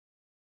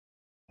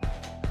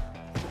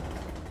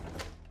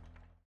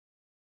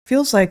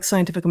feels like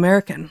Scientific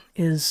American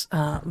is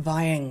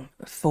vying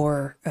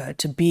for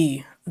to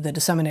be the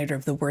disseminator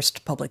of the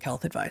worst public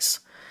health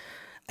advice.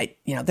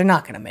 They're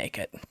not going to make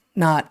it.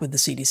 Not with the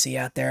CDC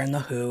out there and the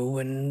WHO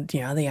and the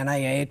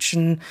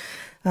NIH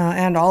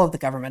and all of the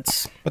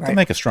governments. But they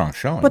make a strong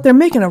showing. But they're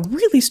making a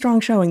really strong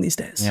showing these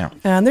days. Yeah.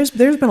 And there's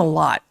been a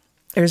lot.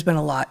 There's been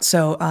a lot.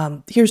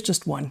 So here's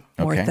just one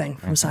more thing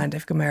from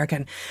Scientific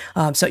American.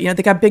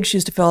 They got big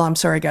shoes to fill. I'm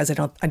sorry, guys.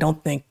 I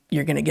don't think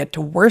you're going to get to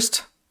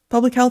worst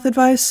public health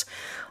advice.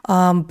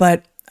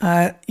 But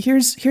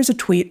here's a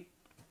tweet,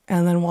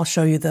 and then we'll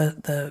show you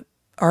the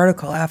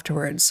article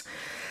afterwards.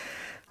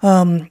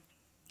 A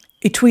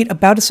tweet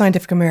about a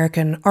Scientific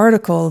American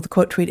article. The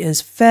quote tweet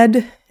is,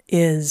 "Fed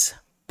is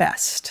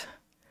best.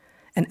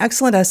 An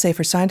excellent essay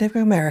for Scientific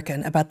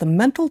American about the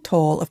mental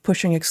toll of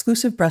pushing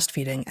exclusive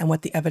breastfeeding and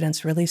what the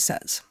evidence really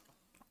says."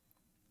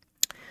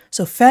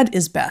 So fed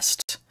is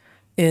best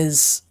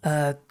is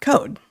a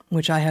code,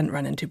 which I hadn't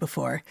run into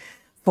before,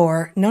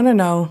 for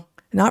no,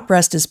 not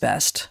breast is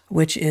best,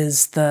 which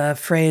is the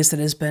phrase that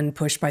has been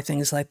pushed by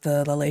things like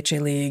the La Leche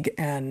League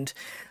and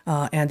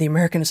the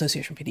American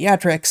Association of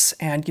Pediatrics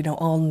and,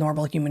 all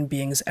normal human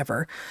beings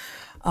ever.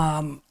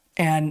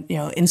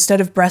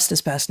 Instead of breast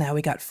is best, now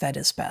we got fed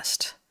is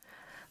best.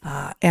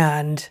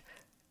 And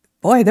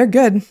boy, they're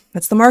good.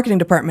 That's the marketing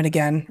department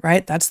again,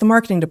 right? That's the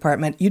marketing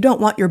department. You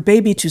don't want your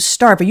baby to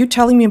starve. Are you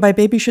telling me my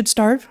baby should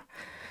starve?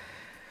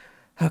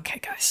 Okay,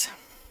 guys.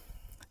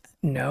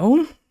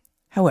 No.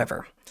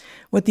 However,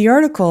 what the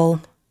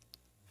article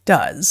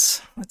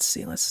does, let's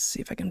see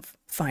if I can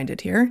find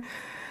it here.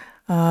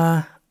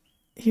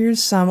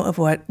 Here's some of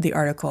what the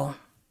article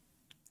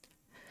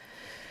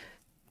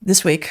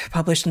this week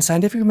published in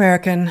Scientific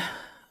American,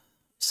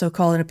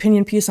 so-called an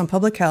opinion piece on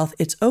public health.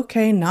 It's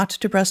okay not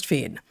to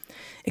breastfeed.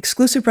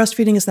 Exclusive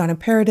breastfeeding is not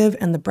imperative,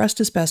 and the breast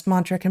is best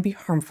mantra can be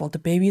harmful to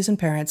babies and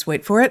parents.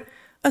 Wait for it,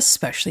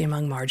 especially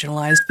among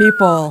marginalized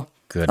people.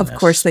 Goodness. Of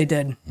course they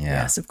did.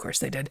 Yeah. Yes, of course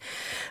they did.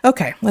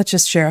 Okay, let's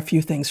just share a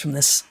few things from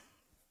this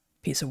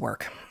piece of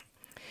work.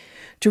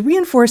 To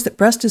reinforce that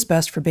breast is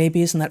best for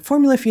babies and that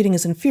formula feeding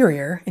is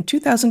inferior, in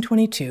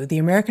 2022, the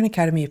American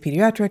Academy of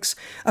Pediatrics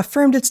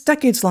affirmed its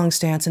decades-long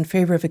stance in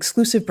favor of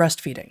exclusive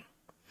breastfeeding,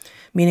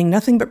 meaning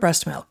nothing but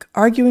breast milk,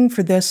 arguing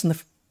for this,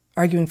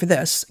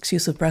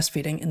 exclusive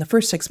breastfeeding, in the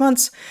first 6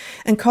 months,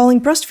 and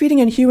calling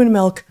breastfeeding and human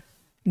milk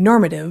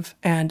normative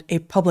and a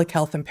public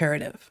health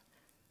imperative.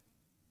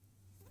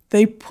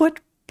 They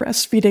put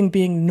breastfeeding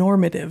being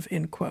normative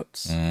in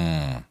quotes.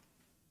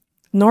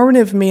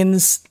 Normative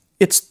means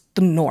it's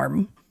the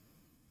norm.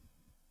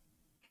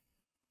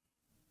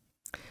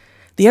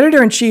 The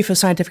editor-in-chief of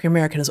Scientific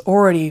American has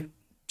already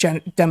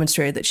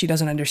demonstrated that she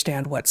doesn't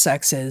understand what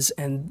sex is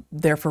and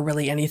therefore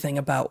really anything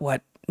about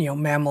what,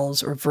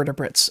 mammals or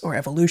vertebrates or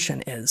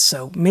evolution is.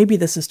 So maybe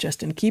this is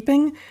just in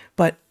keeping,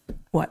 but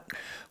what?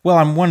 Well,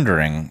 I'm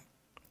wondering,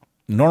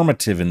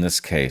 normative in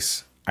this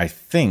case, I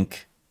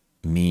think,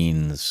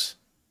 means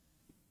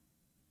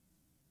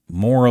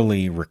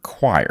morally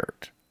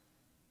required,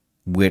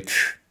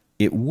 which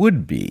it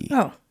would be.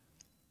 Oh.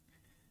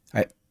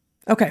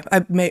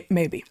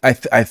 Maybe.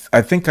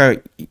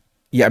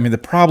 Yeah, I mean, the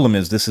problem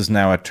is this is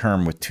now a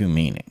term with two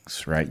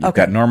meanings, right? You've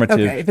got normative.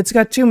 Okay, if it's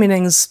got two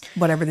meanings,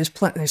 whatever, there's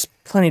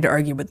plenty to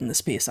argue with in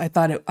this piece. I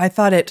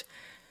thought it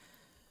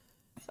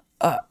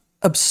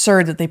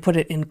absurd that they put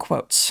it in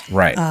quotes.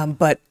 Right.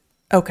 But,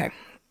 okay.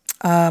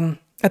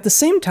 At the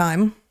same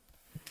time,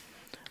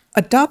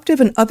 adoptive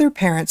and other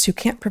parents who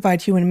can't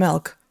provide human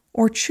milk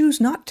or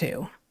choose not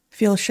to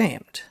feel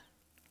shamed.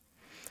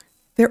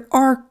 There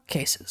are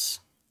cases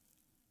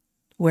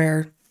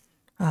where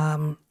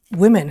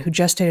women who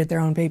gestated their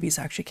own babies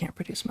actually can't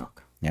produce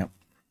milk. Yep.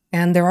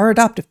 And there are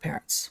adoptive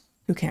parents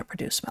who can't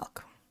produce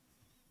milk.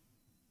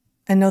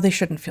 And no, they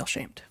shouldn't feel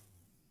shamed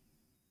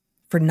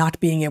for not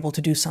being able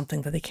to do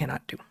something that they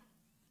cannot do.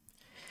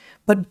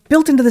 But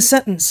built into the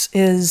sentence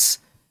is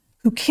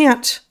who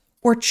can't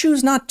or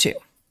choose not to.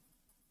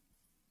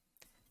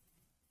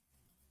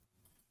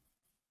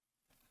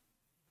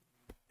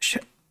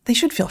 They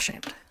should feel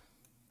shamed.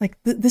 Like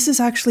this is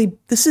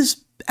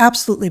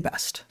absolutely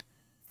best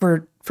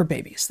for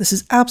babies. This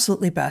is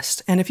absolutely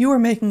best. And if you are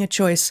making a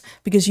choice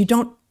because you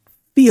don't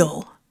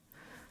feel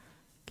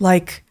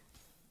like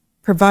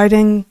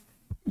providing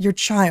your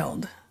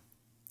child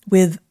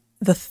with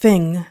the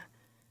thing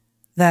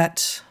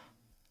that,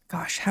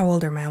 gosh, how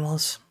old are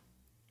mammals?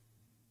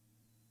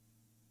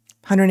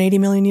 180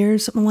 million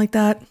years, something like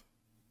that?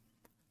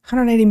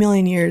 180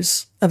 million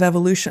years of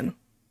evolution.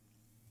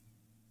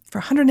 For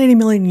 180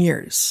 million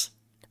years,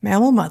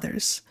 mammal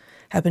mothers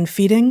have been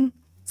feeding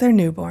their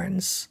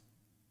newborns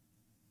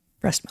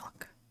breast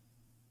milk.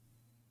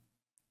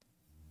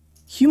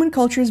 Human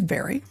cultures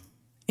vary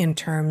in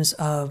terms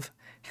of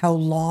how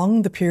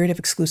long the period of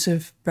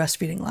exclusive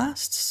breastfeeding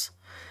lasts,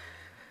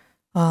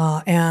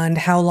 and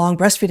how long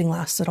breastfeeding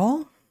lasts at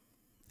all.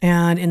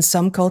 And in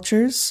some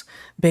cultures,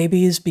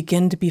 babies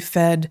begin to be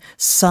fed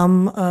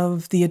some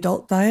of the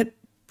adult diet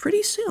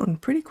pretty soon,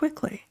 pretty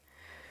quickly.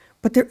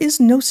 But there is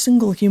no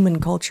single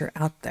human culture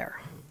out there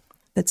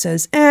that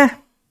says,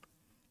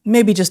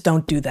 maybe just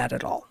don't do that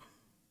at all.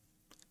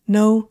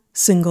 No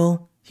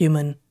single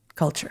human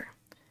culture.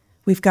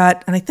 We've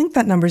got, and I think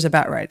that number's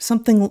about right,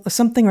 something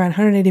around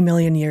 180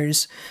 million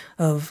years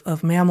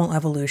of mammal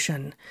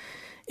evolution,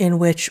 in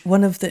which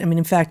one of the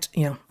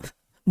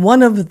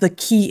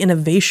key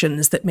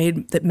innovations that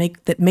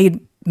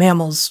made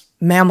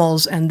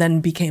mammals and then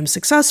became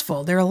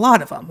successful. There are a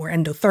lot of them. We're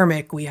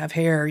endothermic, we have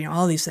hair,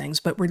 all these things,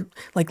 but we're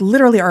like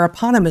literally our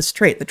eponymous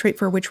trait, the trait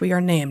for which we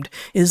are named,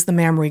 is the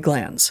mammary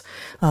glands,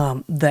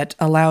 that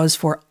allows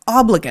for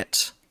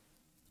obligate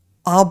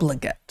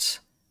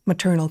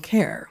maternal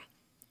care.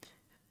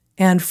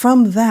 And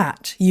from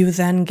that, you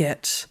then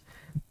get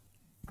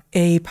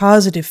a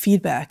positive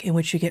feedback in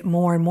which you get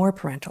more and more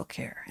parental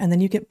care, and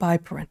then you get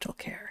biparental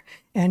care,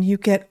 and you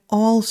get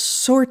all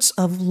sorts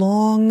of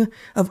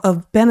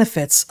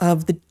benefits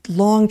of the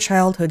long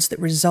childhoods that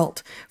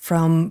result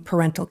from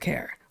parental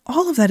care.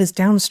 All of that is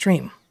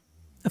downstream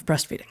of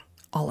breastfeeding,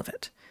 all of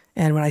it.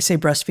 And when I say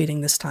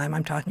breastfeeding this time,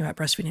 I'm talking about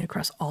breastfeeding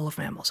across all of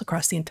mammals,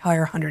 across the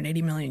entire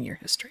 180 million year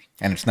history.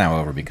 And it's now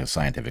over because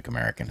Scientific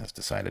American has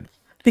decided.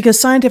 Because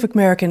Scientific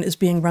American is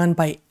being run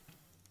by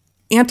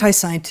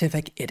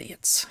anti-scientific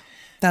idiots.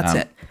 That's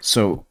it.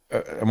 So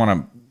I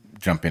want to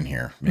jump in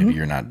here. Maybe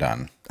you're not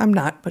done. I'm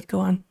not, but go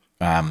on.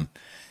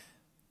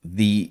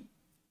 The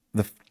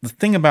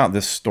thing about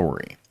this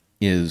story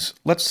is,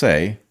 let's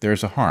say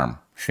there's a harm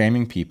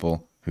shaming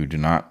people who do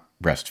not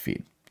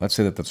breastfeed. Let's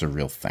say that that's a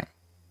real thing.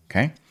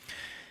 Okay?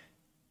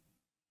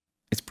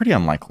 It's pretty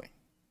unlikely,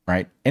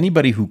 right?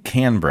 Anybody who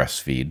can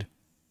breastfeed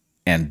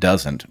and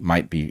doesn't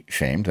might be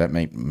shamed. That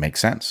may make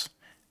sense.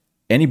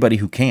 Anybody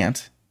who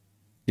can't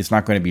is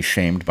not going to be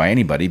shamed by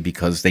anybody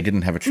because they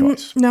didn't have a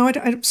choice. No,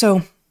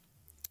 so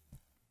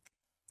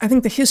I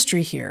think the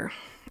history here,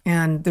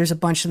 and there's a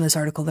bunch in this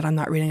article that I'm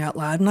not reading out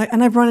loud,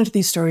 and I've run into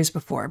these stories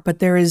before, but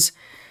there is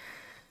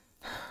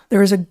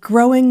a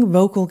growing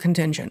vocal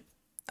contingent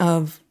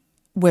of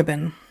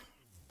women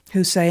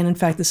who say, and in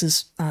fact, this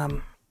is,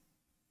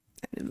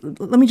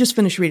 let me just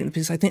finish reading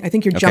because I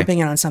think you're jumping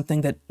in on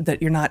something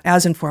that you're not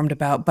as informed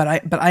about, but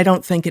I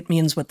don't think it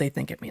means what they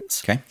think it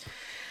means. Okay.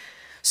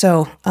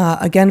 So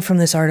again, from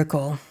this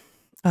article,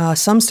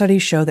 some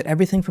studies show that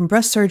everything from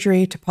breast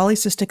surgery to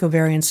polycystic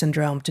ovarian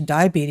syndrome to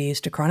diabetes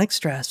to chronic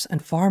stress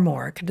and far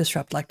more can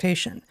disrupt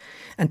lactation.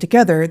 And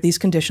together, these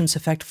conditions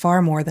affect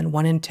far more than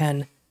 1 in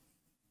 10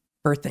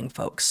 birthing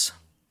folks.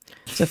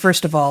 So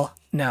first of all,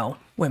 no,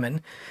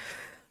 women.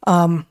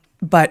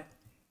 But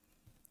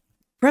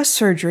breast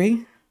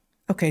surgery,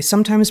 okay,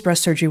 sometimes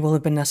breast surgery will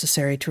have been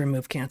necessary to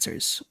remove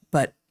cancers,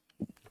 but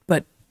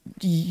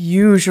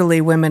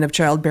usually women of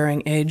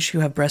childbearing age who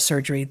have breast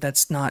surgery,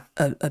 that's not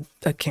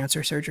a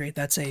cancer surgery.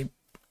 That's a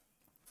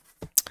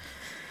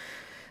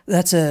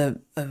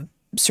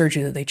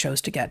surgery that they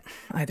chose to get,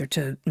 either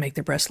to make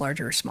their breasts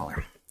larger or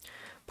smaller.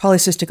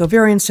 Polycystic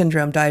ovarian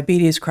syndrome,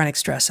 diabetes, chronic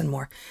stress, and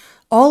more.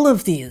 All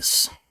of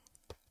these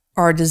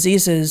are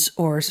diseases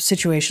or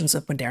situations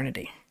of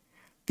modernity.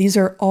 These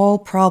are all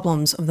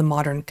problems of the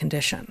modern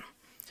condition,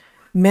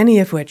 many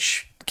of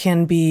which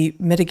can be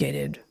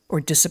mitigated or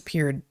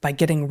disappeared by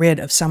getting rid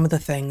of some of the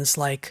things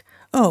like,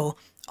 all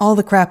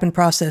the crap in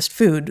processed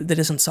food that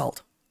isn't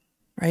salt,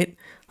 right?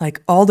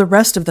 Like all the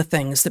rest of the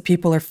things that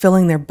people are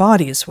filling their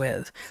bodies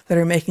with that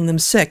are making them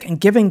sick and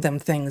giving them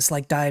things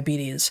like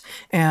diabetes,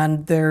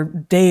 and their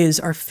days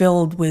are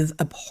filled with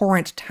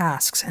abhorrent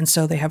tasks, and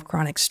so they have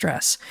chronic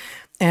stress.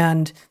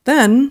 And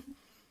then,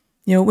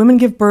 women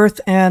give birth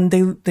and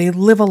they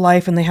live a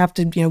life and they have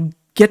to,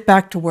 get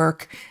back to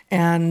work,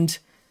 and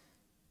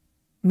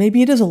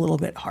maybe it is a little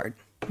bit hard.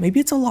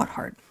 Maybe it's a lot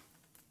hard,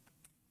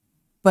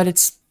 but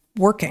it's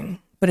working,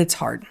 but it's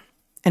hard.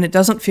 And it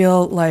doesn't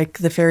feel like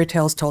the fairy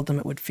tales told them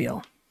it would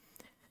feel.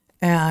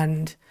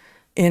 And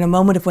in a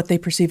moment of what they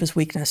perceive as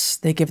weakness,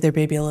 they give their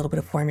baby a little bit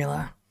of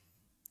formula,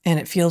 and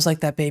it feels like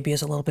that baby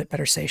is a little bit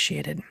better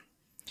satiated.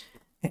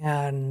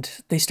 And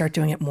they start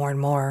doing it more and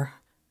more.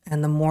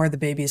 And the more the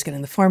baby is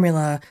getting the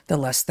formula, the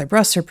less their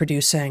breasts are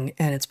producing,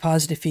 and it's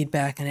positive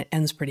feedback, and it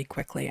ends pretty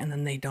quickly, and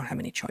then they don't have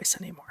any choice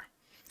anymore.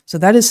 So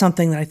that is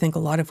something that I think a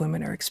lot of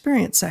women are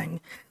experiencing.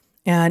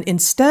 And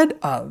instead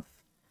of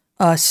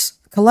us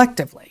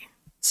collectively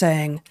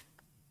saying,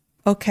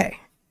 okay,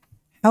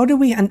 how do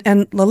we,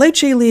 and La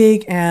Leche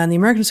League and the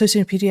American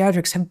Association of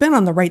Pediatrics have been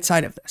on the right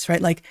side of this, right?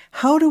 Like,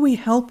 how do we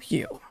help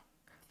you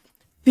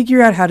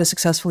figure out how to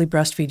successfully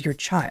breastfeed your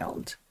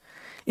child?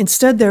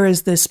 Instead, there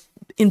is this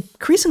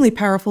increasingly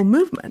powerful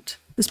movement,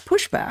 this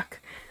pushback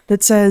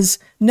that says,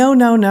 no,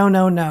 no, no,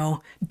 no,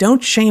 no,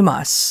 don't shame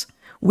us.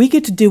 We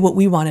get to do what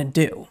we want to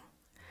do.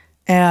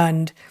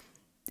 And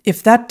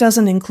if that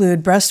doesn't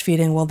include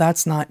breastfeeding, well,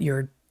 that's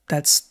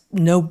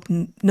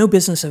no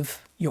business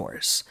of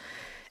yours.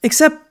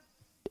 Except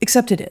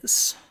it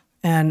is.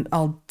 And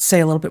I'll say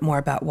a little bit more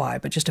about why,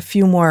 but just a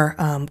few more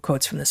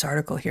quotes from this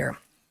article here.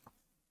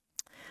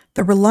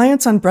 The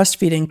reliance on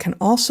breastfeeding can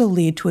also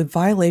lead to a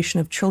violation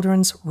of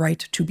children's right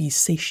to be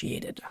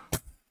satiated.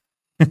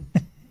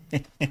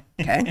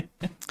 Okay?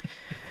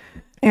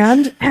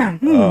 And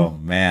oh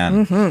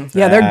man,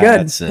 yeah, they're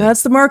good.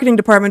 That's the marketing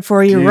department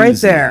for you right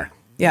there.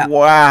 Yeah.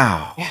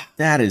 Wow. Yeah.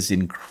 That is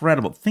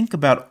incredible. Think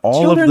about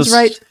all Children's of the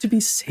right to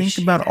be satiated.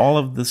 Think about all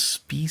of the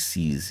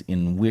species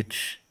in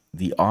which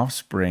the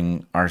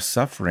offspring are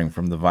suffering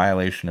from the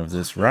violation of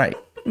this right.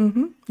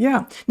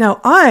 Yeah.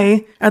 Now,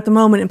 I, at the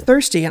moment, am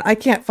thirsty, and I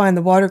can't find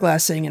the water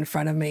glass sitting in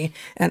front of me,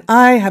 and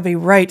I have a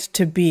right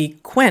to be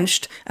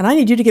quenched, and I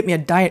need you to get me a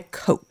Diet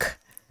Coke.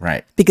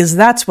 Right. Because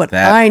that's what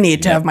I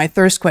need to have my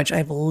thirst quenched.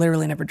 I've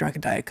literally never drunk a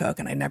Diet Coke,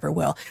 and I never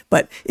will.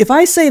 But if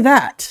I say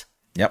that,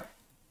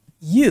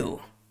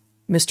 you,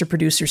 Mr.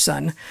 Producer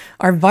Son,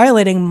 are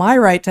violating my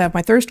right to have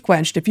my thirst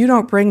quenched if you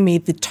don't bring me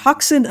the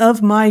toxin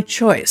of my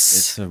choice.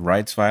 It's a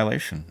rights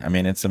violation. I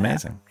mean, it's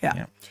amazing.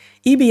 Yeah.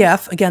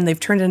 EBF, again, they've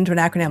turned it into an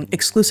acronym,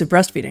 exclusive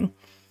breastfeeding,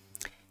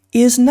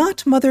 is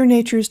not Mother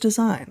Nature's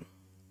design.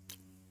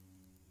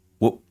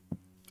 Well,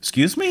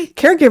 excuse me?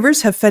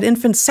 Caregivers have fed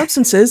infants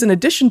substances in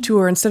addition to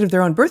or instead of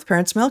their own birth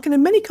parents' milk, and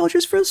in many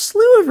cultures for a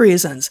slew of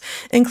reasons,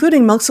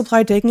 including milk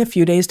supply taking a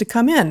few days to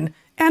come in,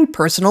 and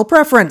personal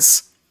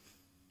preference.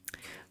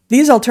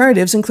 These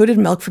alternatives included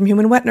milk from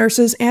human wet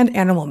nurses and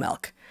animal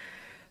milk.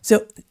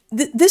 So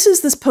this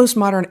is this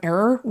postmodern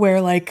era where,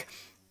 like,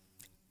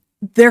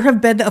 there have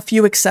been a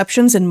few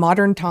exceptions in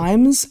modern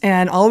times,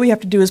 and all we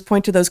have to do is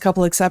point to those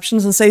couple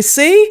exceptions and say,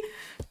 see,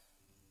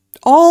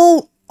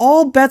 all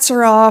bets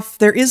are off.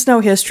 There is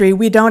no history.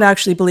 We don't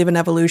actually believe in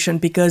evolution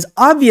because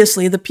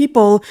obviously the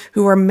people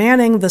who are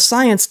manning the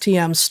Science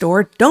TM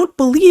store don't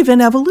believe in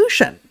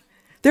evolution.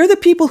 They're the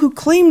people who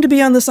claim to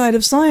be on the side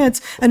of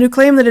science and who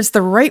claim that it's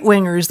the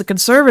right-wingers, the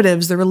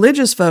conservatives, the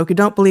religious folk who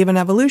don't believe in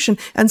evolution,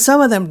 and some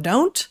of them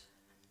don't.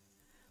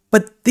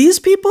 But these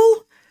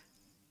people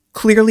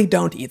clearly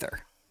don't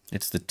either.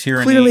 It's the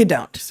tyranny. Clearly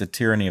don't. It's the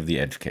tyranny of the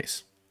edge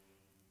case.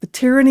 The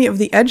tyranny of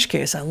the edge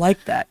case. I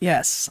like that.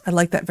 Yes, I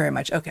like that very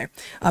much. Okay,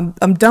 I'm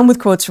done with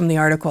quotes from the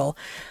article.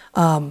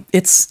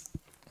 It's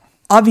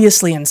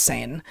obviously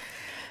insane.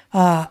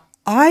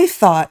 I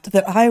thought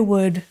that I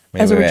would,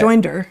 as a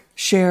rejoinder,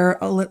 share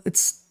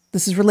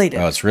this is related.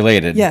 Oh, it's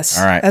related. Yes.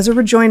 All right. As a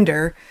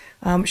rejoinder,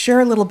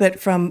 share a little bit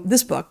from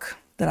this book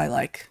that I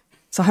like.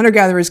 It's a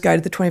Hunter-Gatherer's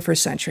Guide to the 21st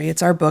Century.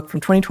 It's our book from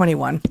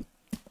 2021.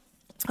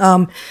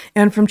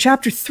 And from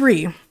chapter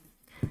 3,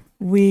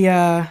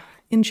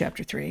 in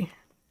chapter 3,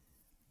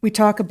 we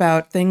talk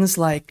about things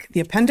like the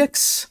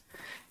appendix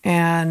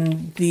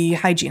and the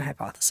hygiene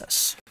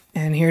hypothesis.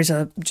 And here's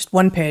just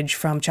one page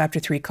from chapter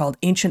 3 called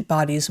Ancient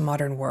Bodies,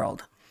 Modern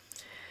World.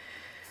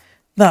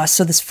 Thus,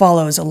 so this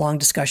follows a long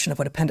discussion of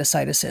what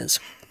appendicitis is.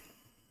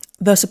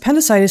 Thus,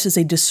 appendicitis is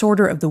a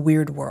disorder of the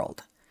weird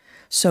world.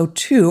 So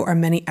too are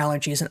many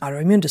allergies and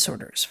autoimmune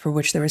disorders, for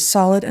which there is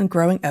solid and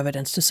growing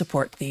evidence to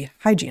support the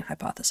hygiene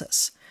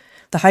hypothesis.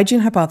 The hygiene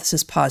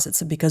hypothesis posits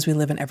that because we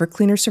live in ever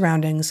cleaner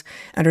surroundings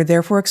and are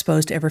therefore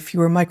exposed to ever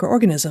fewer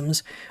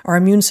microorganisms, our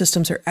immune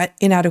systems are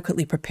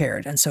inadequately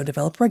prepared and so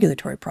develop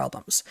regulatory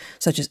problems,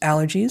 such as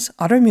allergies,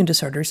 autoimmune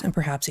disorders, and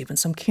perhaps even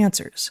some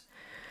cancers.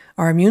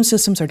 Our immune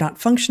systems are not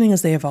functioning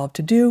as they evolved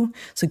to do,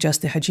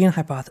 suggests the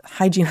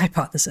hygiene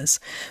hypothesis,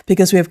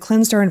 because we have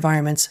cleansed our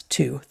environments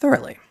too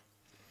thoroughly.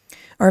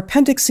 Our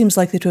appendix seems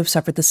likely to have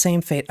suffered the same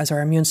fate as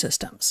our immune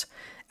systems.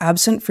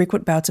 Absent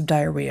frequent bouts of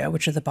diarrhea,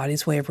 which are the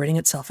body's way of ridding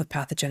itself of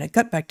pathogenic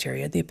gut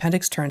bacteria, the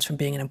appendix turns from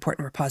being an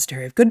important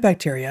repository of good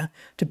bacteria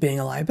to being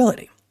a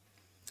liability.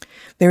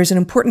 There is an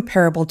important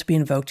parable to be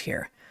invoked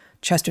here,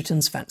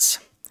 Chesterton's fence,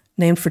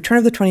 named for turn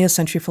of the 20th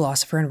century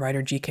philosopher and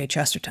writer G.K.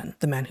 Chesterton,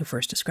 the man who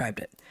first described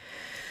it.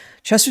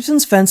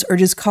 Chesterton's fence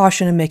urges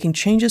caution in making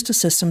changes to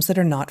systems that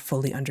are not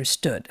fully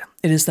understood.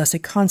 It is thus a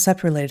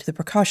concept related to the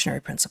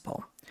precautionary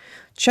principle.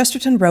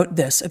 Chesterton wrote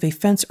this of a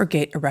fence or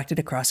gate erected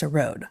across a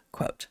road,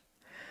 quote,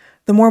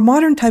 "The more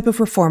modern type of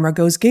reformer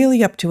goes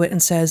gaily up to it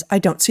and says, 'I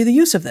don't see the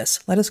use of this,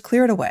 let us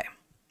clear it away.'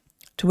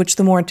 To which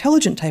the more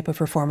intelligent type of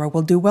reformer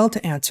will do well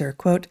to answer,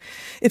 quote,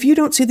 'If you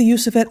don't see the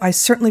use of it, I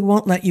certainly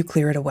won't let you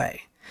clear it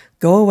away.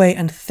 Go away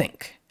and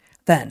think.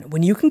 Then,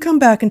 when you can come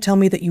back and tell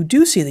me that you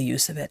do see the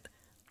use of it,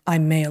 I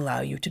may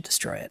allow you to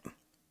destroy it.'"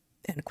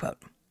 End quote.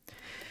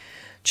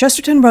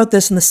 Chesterton wrote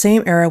this in the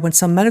same era when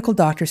some medical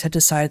doctors had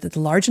decided that the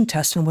large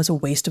intestine was a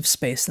waste of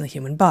space in the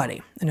human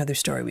body, another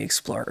story we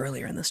explore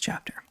earlier in this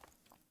chapter.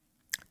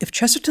 If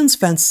Chesterton's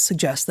fence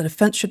suggests that a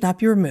fence should not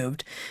be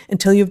removed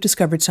until you have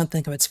discovered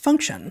something of its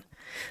function,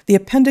 the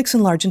appendix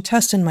and large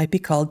intestine might be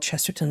called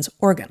Chesterton's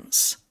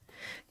organs.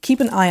 Keep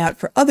an eye out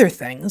for other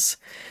things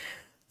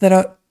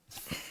that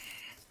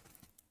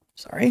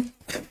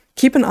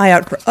Keep an eye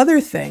out for other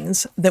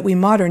things that we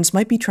moderns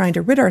might be trying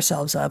to rid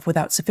ourselves of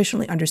without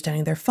sufficiently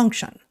understanding their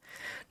function.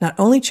 Not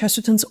only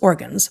Chesterton's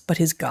organs, but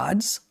his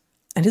gods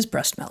and his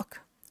breast milk,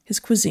 his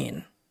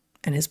cuisine,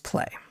 and his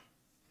play.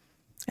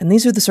 And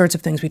these are the sorts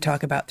of things we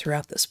talk about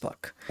throughout this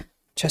book.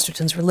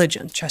 Chesterton's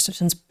religion,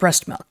 Chesterton's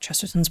breast milk,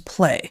 Chesterton's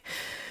play,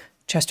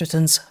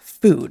 Chesterton's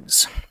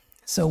foods.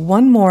 So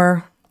one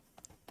more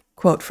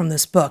quote from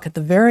this book at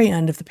the very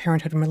end of the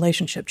Parenthood and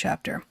Relationship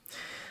chapter.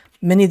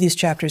 many of these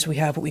chapters we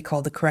have what we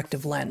call the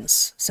corrective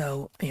lens.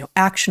 So,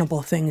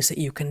 actionable things that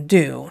you can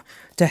do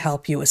to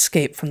help you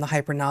escape from the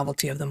hyper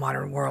novelty of the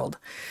modern world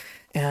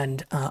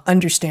and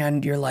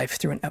understand your life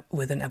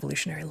with an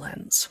evolutionary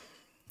lens.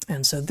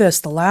 And so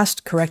the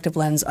last corrective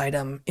lens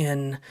item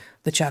in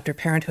the chapter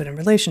Parenthood and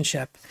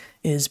Relationship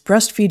is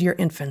breastfeed your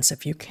infants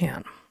if you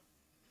can.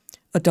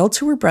 Adults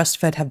who were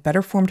breastfed have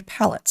better formed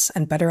palates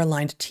and better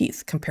aligned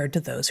teeth compared to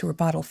those who were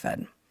bottle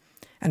fed.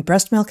 And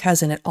breast milk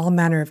has in it all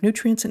manner of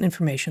nutrients and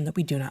information that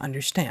we do not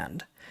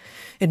understand.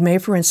 It may,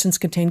 for instance,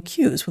 contain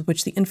cues with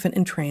which the infant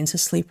entrains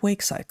his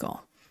sleep-wake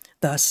cycle.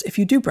 Thus, if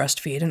you do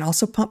breastfeed and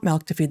also pump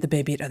milk to feed the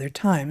baby at other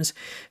times,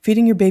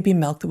 feeding your baby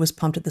milk that was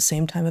pumped at the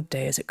same time of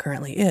day as it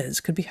currently is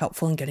could be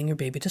helpful in getting your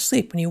baby to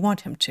sleep when you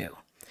want him to.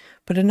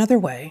 But another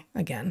way,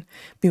 again,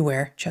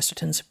 beware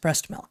Chesterton's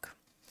breast milk.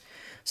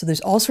 So there's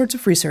all sorts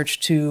of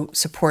research to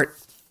support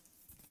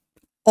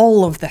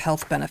all of the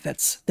health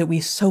benefits that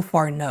we so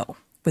far know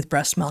with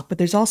breast milk, but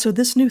there's also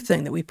this new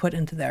thing that we put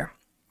into there,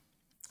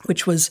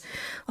 which was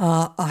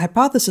a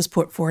hypothesis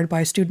put forward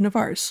by a student of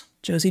ours,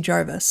 Josie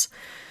Jarvis,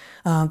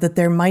 that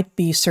there might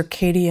be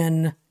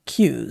circadian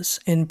cues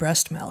in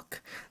breast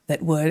milk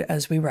that would,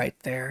 as we write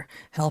there,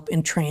 help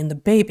entrain the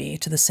baby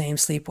to the same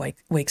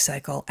sleep-wake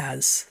cycle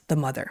as the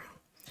mother.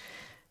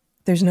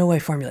 There's no way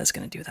formula is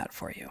going to do that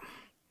for you.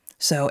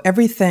 So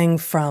everything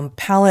from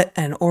palate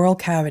and oral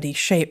cavity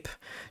shape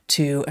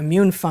to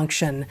immune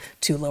function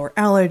to lower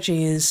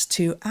allergies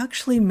to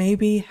actually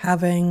maybe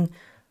having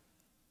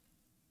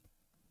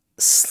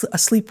a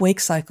sleep-wake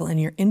cycle in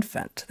your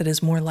infant that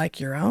is more like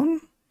your own.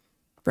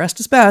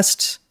 Breast is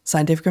best.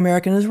 Scientific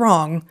American is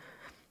wrong.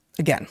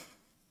 Again.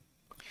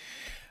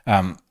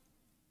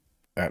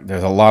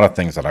 There's a lot of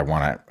things that I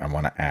want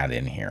to add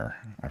in here.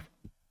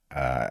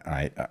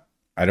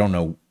 I don't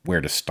know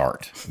where to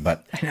start,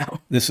 but I know.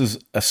 This is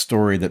a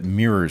story that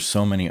mirrors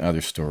so many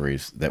other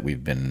stories that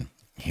we've been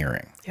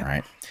hearing, Yep.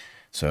 right?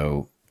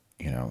 So,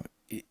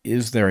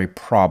 is there a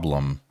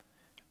problem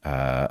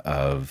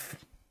of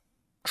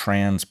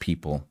trans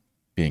people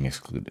being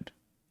excluded?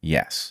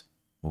 Yes.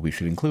 Well, we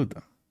should include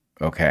them.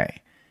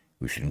 Okay.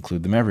 We should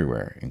include them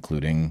everywhere,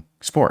 including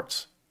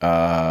sports.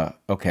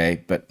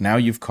 Okay, but now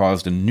you've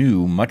caused a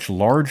new, much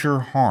larger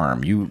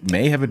harm. You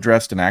may have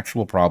addressed an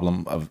actual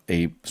problem of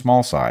a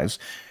small size,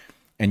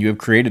 and you have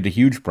created a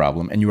huge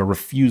problem, and you are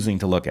refusing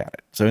to look at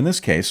it. So in this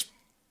case,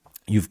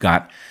 you've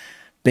got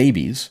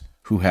babies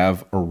who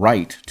have a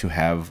right to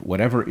have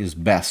whatever is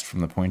best from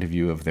the point of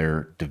view of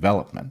their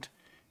development,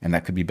 and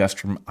that could be best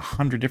from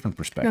 100 different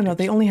perspectives. No,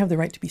 they only have the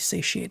right to be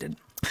satiated.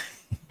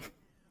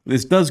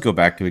 This does go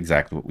back to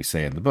exactly what we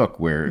say in the book,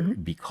 where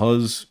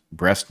because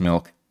breast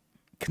milk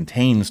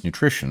contains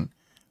nutrition,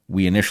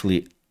 we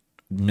initially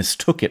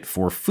mistook it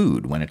for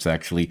food when it's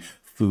actually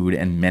food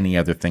and many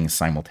other things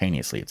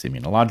simultaneously. It's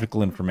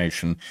immunological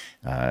information,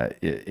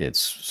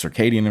 it's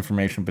circadian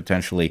information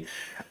potentially.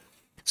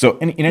 So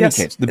in any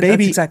case, the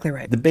baby, that's exactly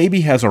right. The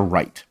baby has a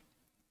right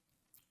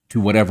to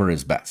whatever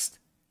is best.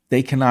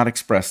 They cannot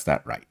express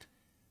that right.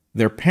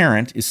 Their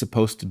parent is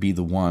supposed to be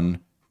the one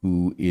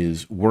who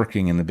is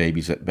working in the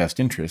baby's best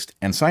interest,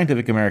 and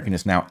Scientific American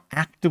is now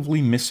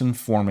actively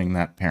misinforming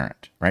that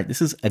parent, right?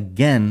 This is,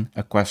 again,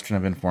 a question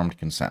of informed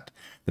consent.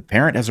 The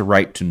parent has a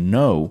right to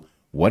know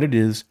what it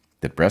is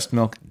that breast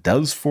milk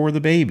does for the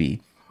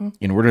baby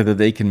in order that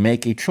they can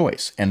make a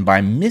choice. And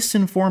by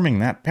misinforming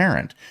that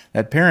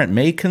parent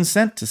may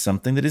consent to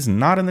something that is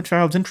not in the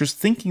child's interest,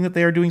 thinking that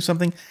they are doing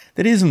something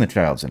that is in the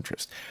child's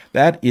interest.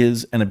 That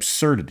is an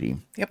absurdity.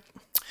 Yep.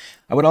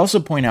 I would also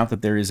point out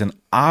that there is an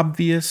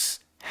obvious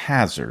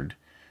hazard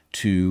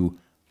to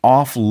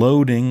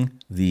offloading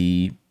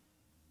the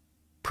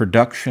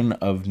production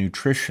of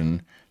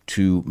nutrition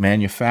to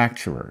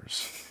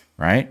manufacturers,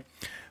 right?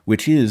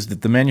 Which is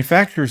that the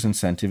manufacturer's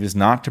incentive is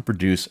not to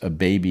produce a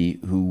baby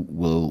who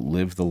will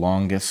live the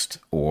longest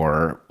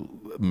or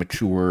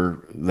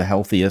mature the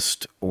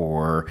healthiest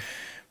or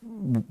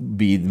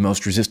be the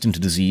most resistant to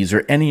disease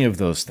or any of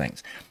those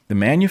things. The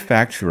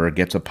manufacturer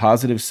gets a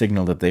positive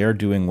signal that they are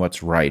doing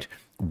what's right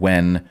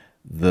when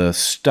the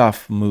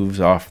stuff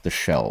moves off the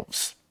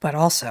shelves. But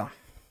also,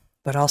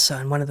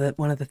 and one of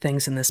the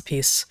things in this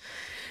piece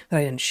that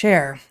I didn't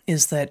share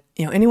is that,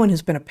 anyone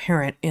who's been a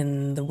parent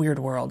in the weird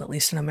world, at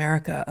least in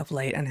America of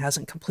late, and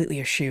hasn't completely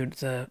eschewed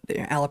the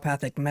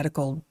allopathic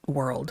medical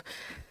world,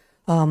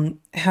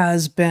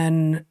 has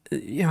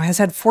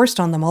had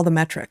forced on them all the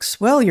metrics.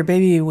 Well, your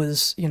baby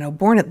was,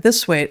 born at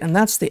this weight, and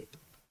that's the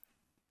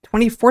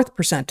 24th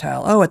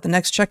percentile. Oh, at the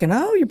next check-in,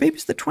 oh, your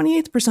baby's the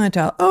 28th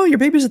percentile. Oh, your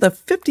baby's at the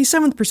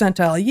 57th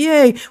percentile.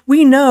 Yay,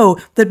 we know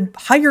that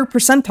higher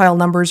percentile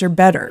numbers are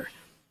better.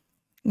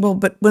 Well,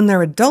 but when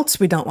they're adults,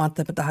 we don't want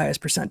them at the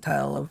highest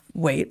percentile of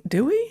weight,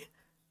 do we?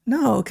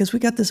 No, because we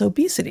got this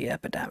obesity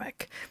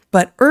epidemic.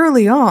 But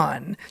early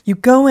on, you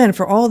go in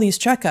for all these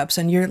checkups,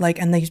 and you're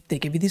like, and they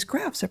give you these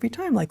graphs every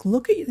time, like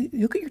look at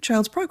your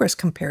child's progress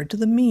compared to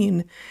the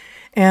mean.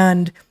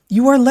 And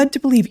you are led to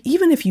believe,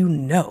 even if you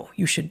know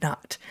you should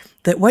not,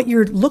 that what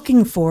you're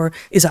looking for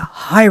is a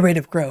high rate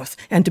of growth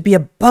and to be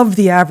above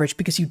the average,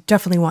 because you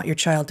definitely want your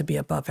child to be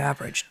above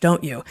average,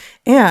 don't you?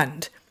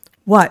 And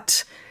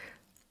what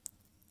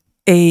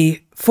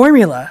a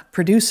formula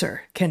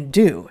producer can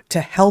do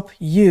to help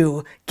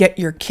you get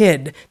your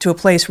kid to a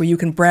place where you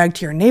can brag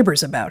to your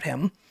neighbors about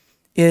him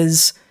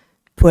is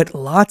put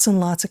lots and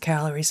lots of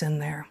calories in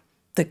there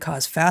that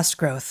cause fast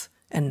growth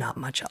and not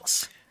much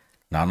else.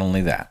 Not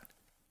only that,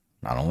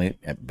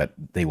 but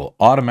they will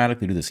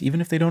automatically do this, even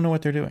if they don't know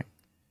what they're doing.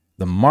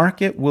 The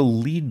market will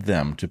lead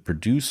them to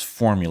produce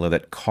formula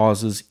that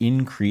causes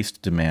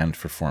increased demand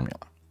for formula.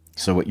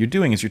 So what you're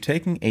doing is you're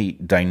taking a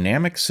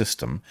dynamic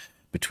system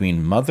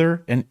between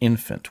mother and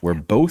infant, where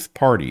both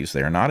parties,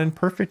 they are not in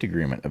perfect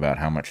agreement about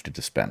how much to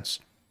dispense,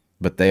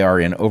 but they are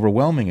in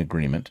overwhelming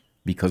agreement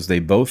because they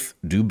both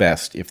do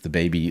best if the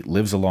baby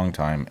lives a long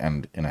time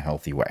and in a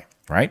healthy way,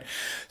 right?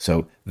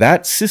 So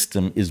that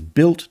system is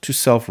built to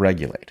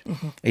self-regulate.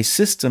 Mm-hmm. A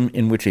system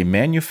in which a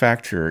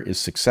manufacturer is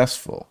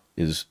successful,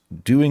 is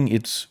doing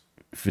its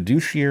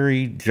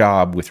fiduciary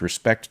job with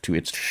respect to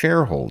its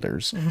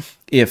shareholders, mm-hmm.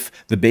 if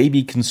the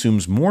baby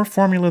consumes more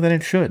formula than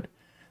it should,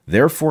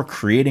 therefore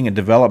creating a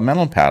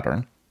developmental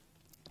pattern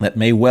that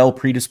may well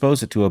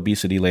predispose it to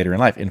obesity later in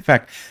life. In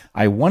fact,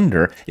 I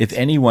wonder if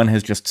anyone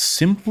has just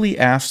simply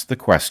asked the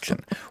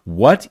question,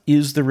 what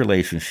is the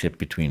relationship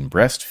between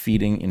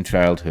breastfeeding in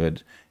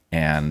childhood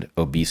and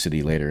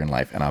obesity later in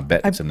life? And I'll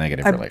bet it's a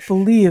negative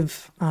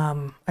relationship.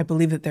 I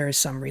believe that there is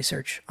some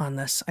research on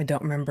this. I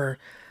don't remember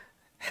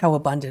how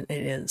abundant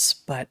it is,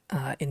 but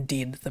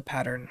indeed the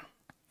pattern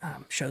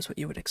shows what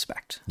you would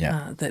expect.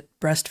 Yeah. That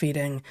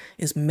breastfeeding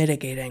is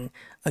mitigating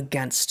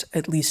against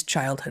at least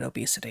childhood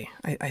obesity.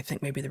 I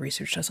think maybe the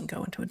research doesn't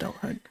go into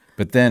adulthood.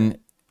 But then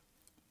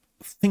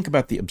think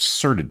about the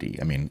absurdity.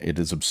 I mean, it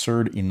is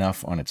absurd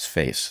enough on its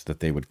face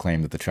that they would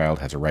claim that the child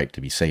has a right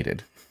to be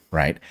sated,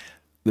 right?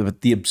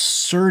 But the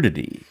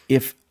absurdity,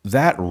 if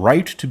that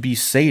right to be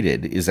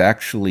sated is a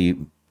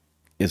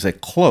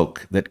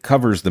cloak that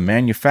covers the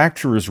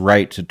manufacturer's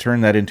right to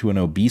turn that into an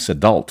obese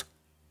adult,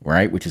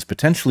 right, which is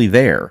potentially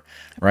there,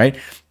 right?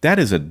 That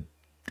is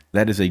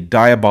a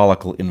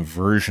diabolical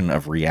inversion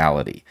of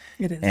reality.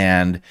 It is.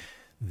 And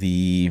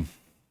this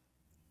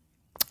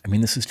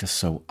is just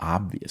so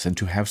obvious. And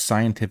to have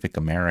Scientific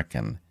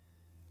American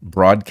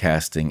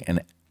broadcasting an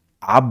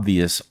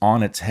obvious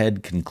on its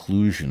head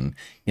conclusion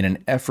in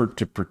an effort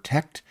to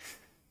protect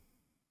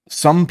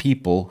some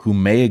people who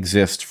may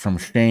exist from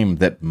shame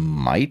that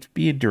might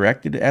be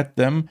directed at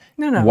them.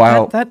 No,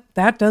 while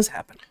that does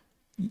happen.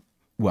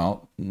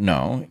 Well,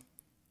 no,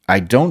 I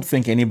don't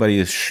think anybody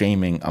is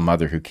shaming a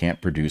mother who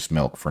can't produce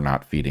milk for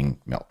not feeding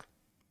milk,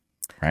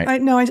 right?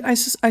 I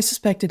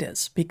suspect it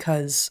is,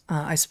 because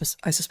I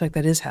suspect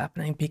that is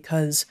happening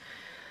because,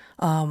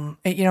 and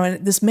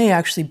this may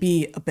actually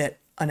be a bit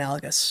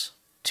analogous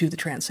to the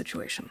trans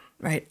situation,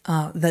 right?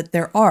 That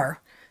there are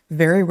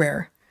very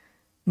rare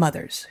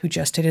mothers who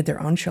gestated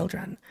their own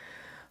children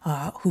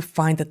who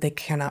find that they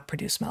cannot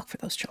produce milk for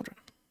those children.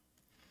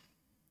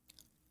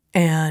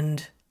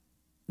 And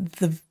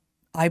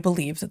I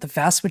believe that the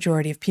vast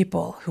majority of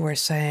people who are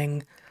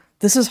saying,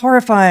 this is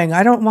horrifying,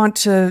 I don't want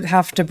to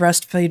have to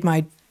breastfeed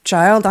my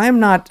child, I am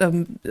not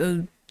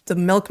the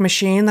milk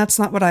machine, that's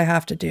not what I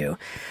have to do,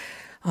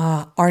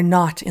 are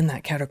not in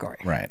that category.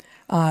 Right.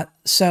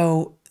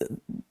 So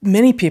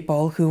many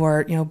people who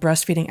are,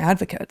 breastfeeding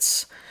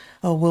advocates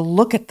will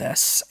look at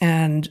this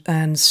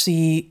and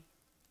see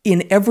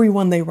in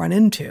everyone they run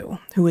into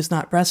who is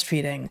not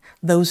breastfeeding,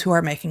 those who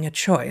are making a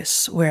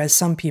choice, whereas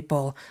some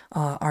people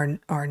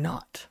are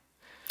not.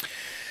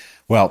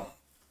 Well,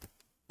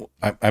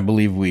 I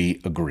believe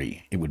we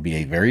agree. It would be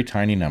a very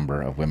tiny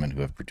number of women who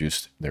have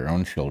produced their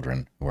own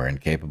children who are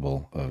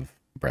incapable of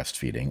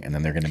breastfeeding, and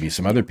then there are going to be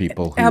some other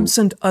people who...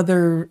 Absent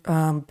other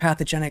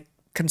pathogenic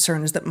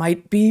concerns that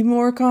might be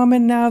more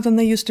common now than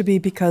they used to be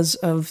because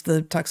of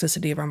the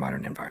toxicity of our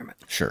modern environment.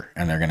 Sure.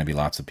 And there are going to be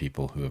lots of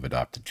people who have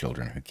adopted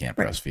children who can't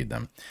breastfeed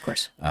them. Of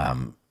course.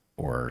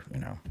 Or,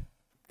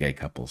 gay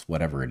couples,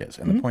 whatever it is.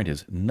 And the point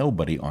is,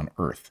 nobody on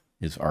earth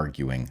is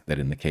arguing that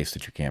in the case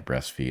that you can't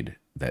breastfeed,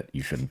 that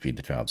you shouldn't feed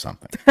the child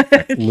something.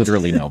 Right?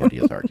 Literally nobody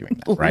is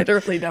arguing that, right?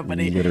 Literally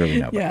nobody.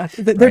 Literally nobody. Yeah.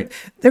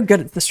 They're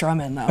good at the straw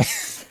man, though.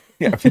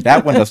 Yeah,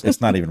 that one,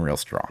 it's not even real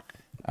straw.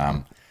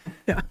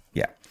 Yeah.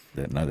 Yeah.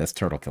 No, that's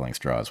turtle killing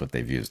straw is what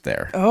they've used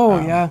there. Oh,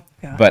 yeah.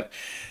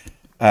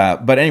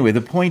 But anyway,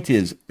 the point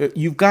is,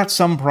 you've got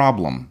some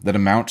problem that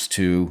amounts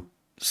to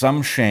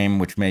some shame,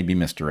 which may be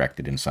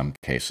misdirected in some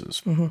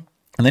cases. Mm-hmm.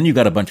 And then you've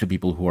got a bunch of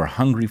people who are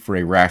hungry for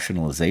a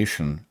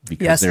rationalization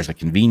because there's a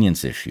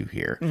convenience issue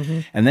here.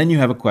 Mm-hmm. And then you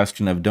have a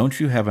question of, don't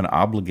you have an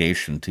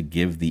obligation to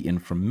give the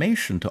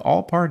information to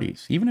all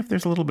parties, even if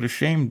there's a little bit of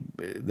shame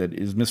that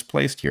is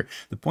misplaced here?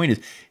 The point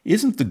is,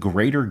 isn't the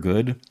greater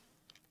good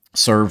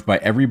served by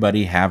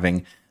everybody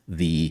having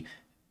the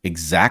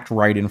exact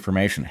right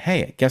information?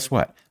 Hey, guess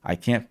what? I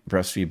can't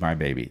breastfeed my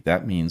baby.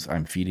 That means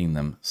I'm feeding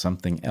them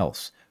something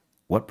else.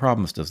 What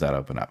problems does that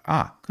open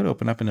up? Could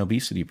open up an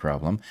obesity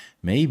problem.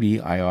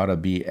 Maybe I ought to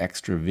be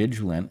extra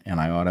vigilant,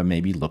 and I ought to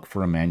maybe look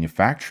for a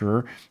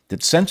manufacturer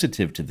that's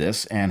sensitive to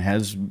this and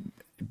has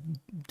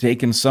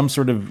taken some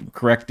sort of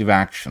corrective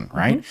action,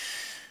 right?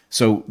 Mm-hmm.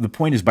 So the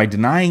point is, by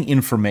denying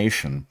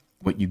information,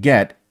 what you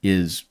get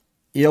is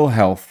ill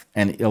health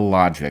and ill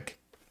logic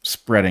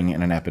spreading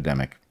in an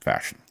epidemic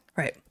fashion.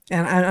 Right.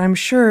 And I'm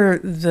sure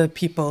the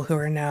people who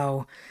are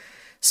now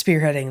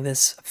spearheading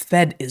this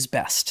Fed is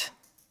best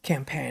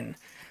campaign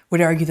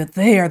would argue that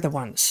they are the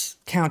ones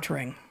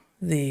countering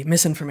the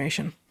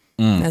misinformation,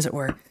 as it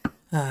were,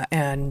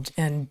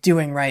 and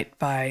doing right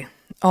by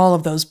all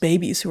of those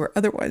babies who are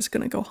otherwise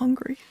going to go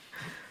hungry.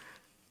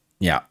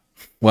 Yeah.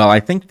 Well, I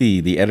think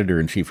the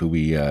editor-in-chief who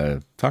we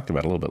talked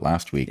about a little bit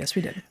last week. Yes,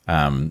 we did.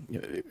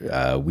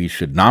 We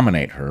should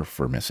nominate her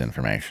for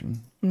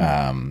misinformation.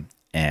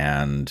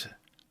 And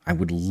I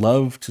would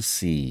love to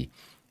see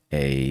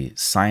a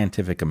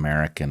Scientific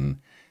American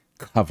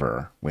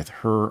cover with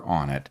her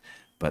on it,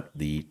 but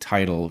the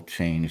title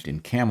changed in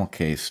camel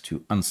case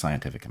to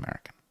Unscientific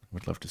American.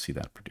 Would love to see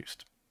that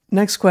produced.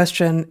 Next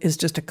question is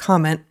just a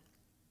comment.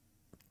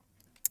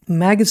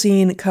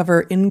 Magazine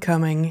cover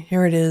incoming.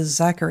 Here it is,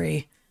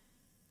 Zachary.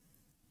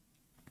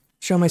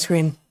 Show my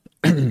screen.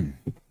 I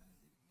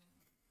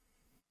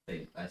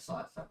saw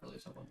it separately.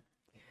 Someone.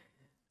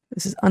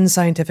 This is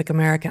Unscientific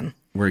American.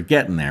 We're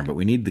getting there, but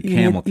we need the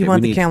camel case. You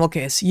want the camel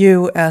case.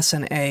 U, S,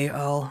 and A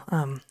all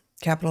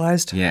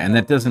capitalized. Yeah, and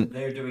that doesn't...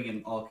 They're doing it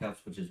in all caps,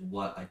 which is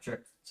what I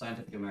checked.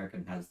 Scientific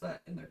American has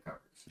that in their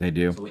covers. They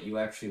do. So what you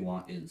actually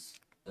want is...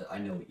 I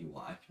know what you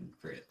want. I can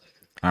create it later.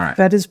 All right.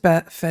 Fed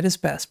is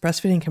best.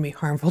 Breastfeeding can be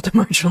harmful to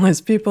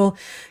marginalized people.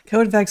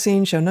 COVID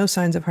vaccines show no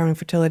signs of harming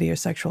fertility or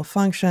sexual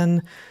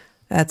function.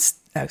 That's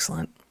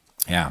excellent.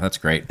 Yeah, that's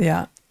great.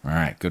 Yeah. All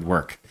right, good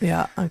work.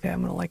 Yeah, okay, I'm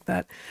going to like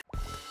that.